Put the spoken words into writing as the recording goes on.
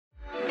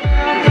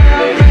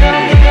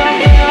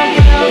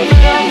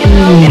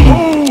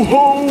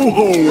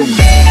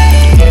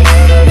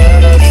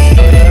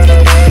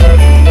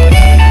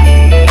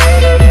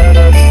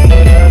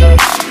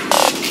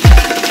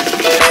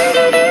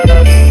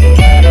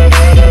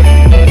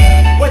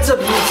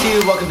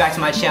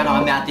to my channel.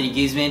 I'm Anthony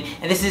Guzman,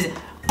 and this is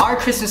our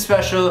Christmas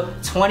special,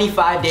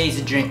 25 Days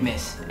of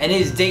Drinkmas. And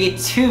it is day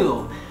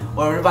 2,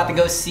 where we're about to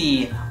go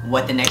see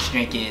what the next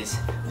drink is.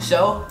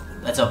 So,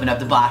 let's open up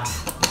the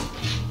box.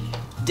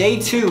 Day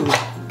 2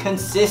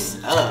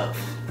 consists of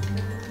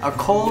a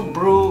cold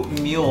brew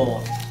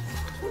mule.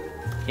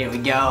 Here we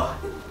go.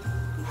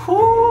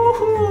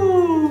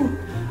 Woo-hoo!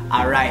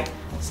 Alright,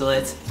 so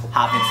let's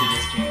hop into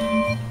this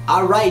drink.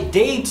 Alright,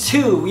 day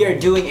 2, we are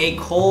doing a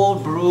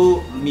cold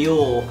brew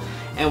mule.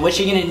 And what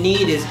you're gonna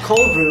need is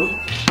cold brew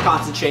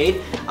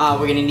concentrate.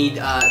 We're gonna need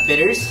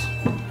bitters,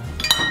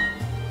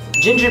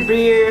 ginger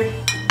beer,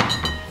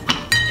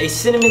 a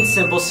cinnamon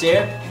simple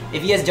syrup.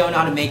 If you guys don't know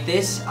how to make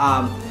this,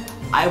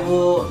 I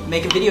will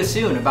make a video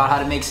soon about how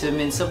to make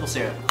cinnamon simple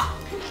syrup.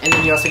 And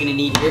then you're also gonna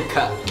need your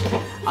cup.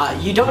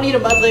 You don't need a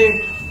muddler,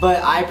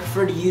 but I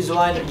prefer to use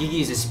one. You can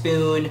use a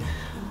spoon,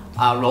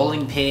 a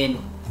rolling pin,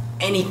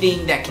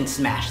 anything that can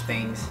smash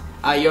things.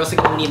 You're also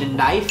gonna need a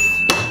knife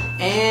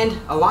and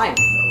a lime.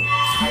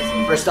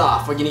 First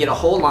off, we're gonna get a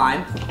whole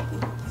lime.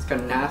 Let's cut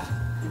it in half.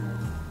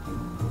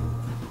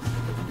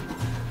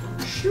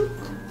 Shoot.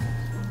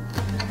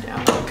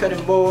 Down the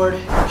cutting board.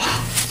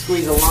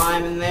 Squeeze a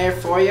lime in there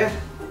for you.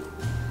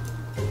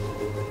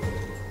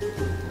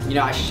 You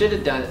know, I should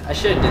have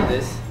did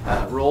this,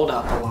 rolled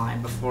out the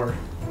lime before,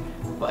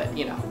 but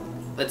you know,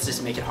 let's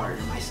just make it harder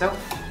for myself.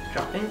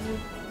 Drop in.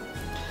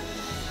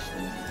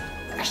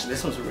 Actually,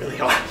 this one's really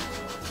hard.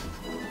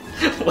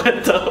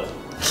 What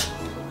the?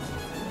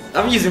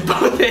 I'm using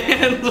both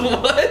hands,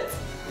 what?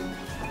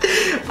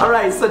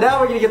 Alright, so now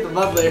we're gonna get the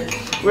muddler.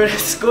 We're gonna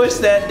squish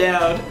that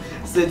down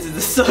since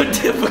it's so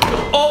difficult.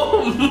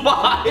 Oh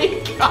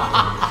my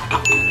god!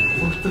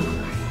 What the?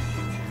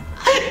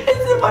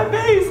 It's in my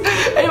face!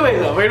 Anyway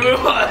though, we're gonna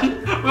move on.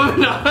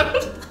 Moving on.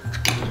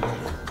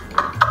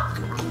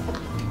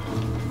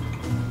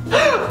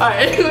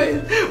 Alright,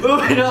 anyways,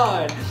 moving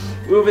on.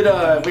 Moving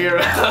on. We are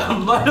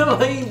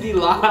muddling the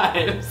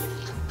limes.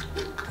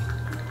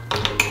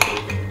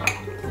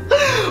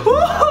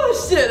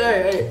 Oh shit,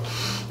 alright.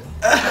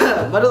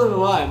 Muddling the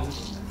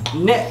limes.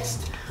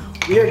 Next,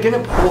 we are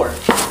gonna pour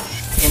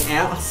an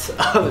ounce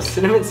of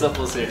cinnamon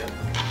simple syrup.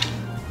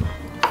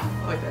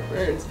 Oh, like that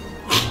burns.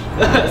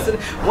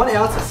 1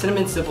 ounce of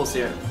cinnamon simple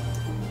syrup.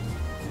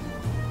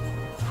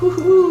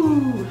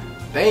 Woohoo!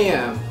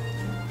 Bam!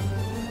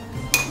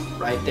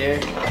 Right there.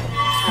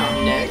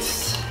 Now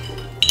next,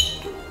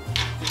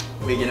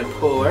 we're gonna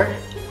pour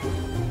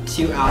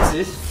 2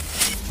 ounces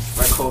of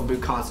our cold brew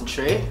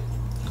concentrate.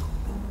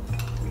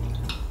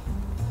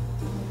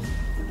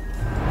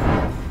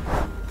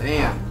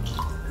 Bam.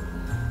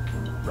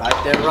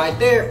 Right there, right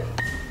there.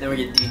 Then we're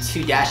gonna do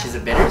 2 dashes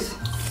of bitters.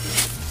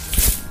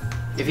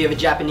 If you have a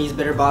Japanese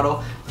bitter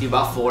bottle, do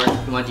about 4.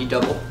 You want to do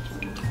double.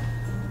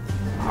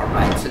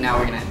 Alright, so now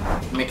we're gonna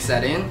mix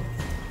that in.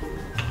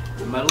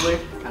 The muddler,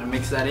 kind of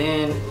mix that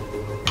in.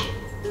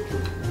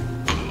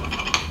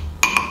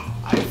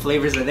 Alright,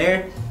 flavors are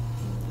there.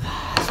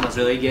 Smells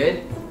really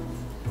good.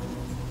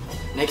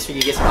 Next, we're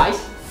gonna get some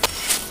ice.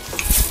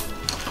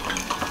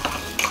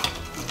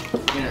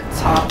 We're gonna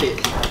top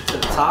it to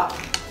the top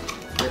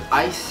with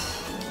ice.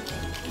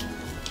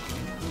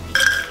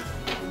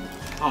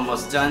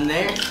 Almost done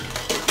there.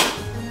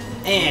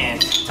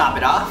 And top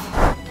it off.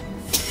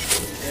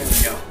 There we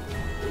go.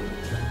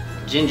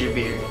 Ginger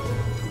beer.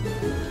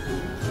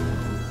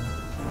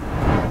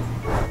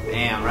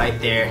 Bam, right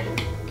there.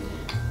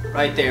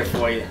 Right there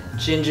for you.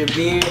 Ginger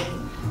beer.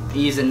 I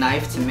use a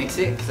knife to mix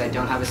it because I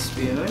don't have a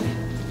spoon.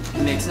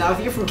 Mix. Now if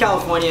you're from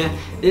California,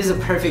 this is a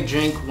perfect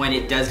drink when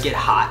it does get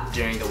hot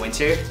during the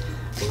winter.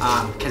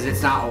 Because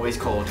it's not always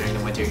cold during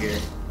the winter here.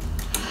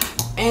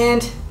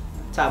 And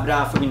top it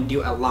off, we're going to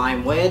do a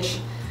lime wedge.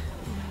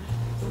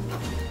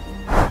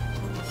 Cut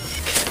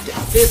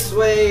down this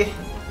way.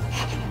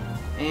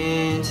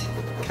 And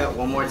cut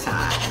one more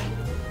time.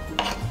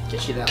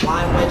 Get you that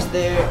lime wedge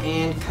there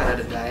and cut out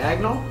a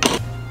diagonal.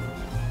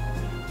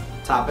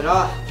 Top it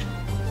off.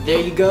 There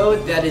you go.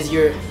 That is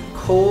your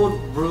cold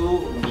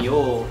brew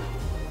mule.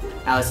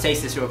 Now let's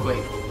taste this real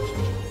quick.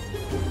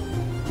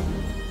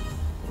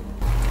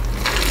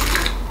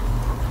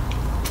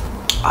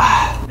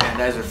 Ah, man,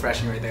 that is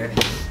refreshing right there.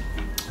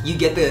 You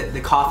get the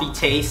coffee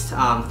taste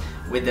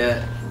with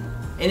the,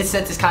 in a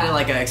sense, it's kind of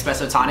like an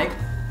espresso tonic,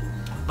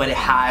 but it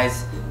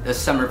has the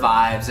summer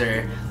vibes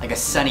or like a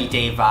sunny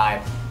day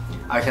vibe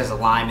because the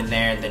lime in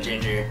there and the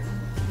ginger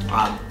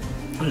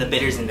and the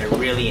bitters in there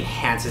really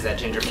enhances that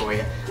ginger for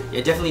you.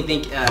 I definitely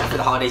think for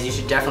the holidays you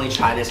should definitely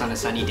try this on a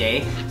sunny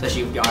day,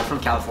 especially if you are from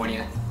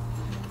California.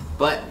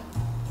 But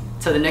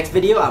till the next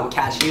video, I will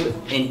catch you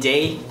in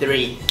day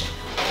 3.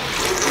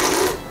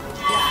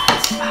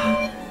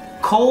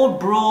 Cold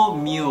brew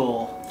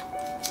mule.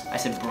 I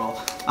said bro.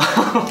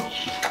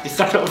 You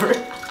start over.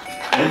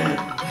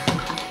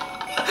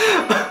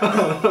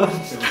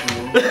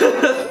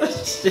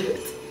 Shit.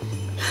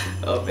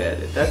 Oh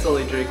man, that's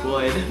only drink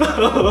 1.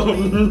 Oh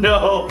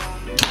no.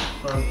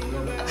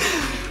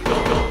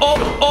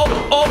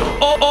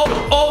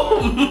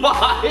 Oh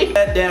my.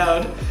 That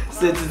down.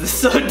 Since it's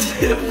so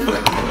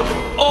difficult.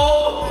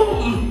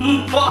 Oh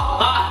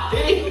my!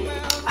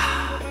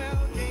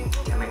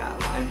 Damn, I got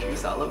lime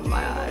juice all over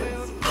my eyes.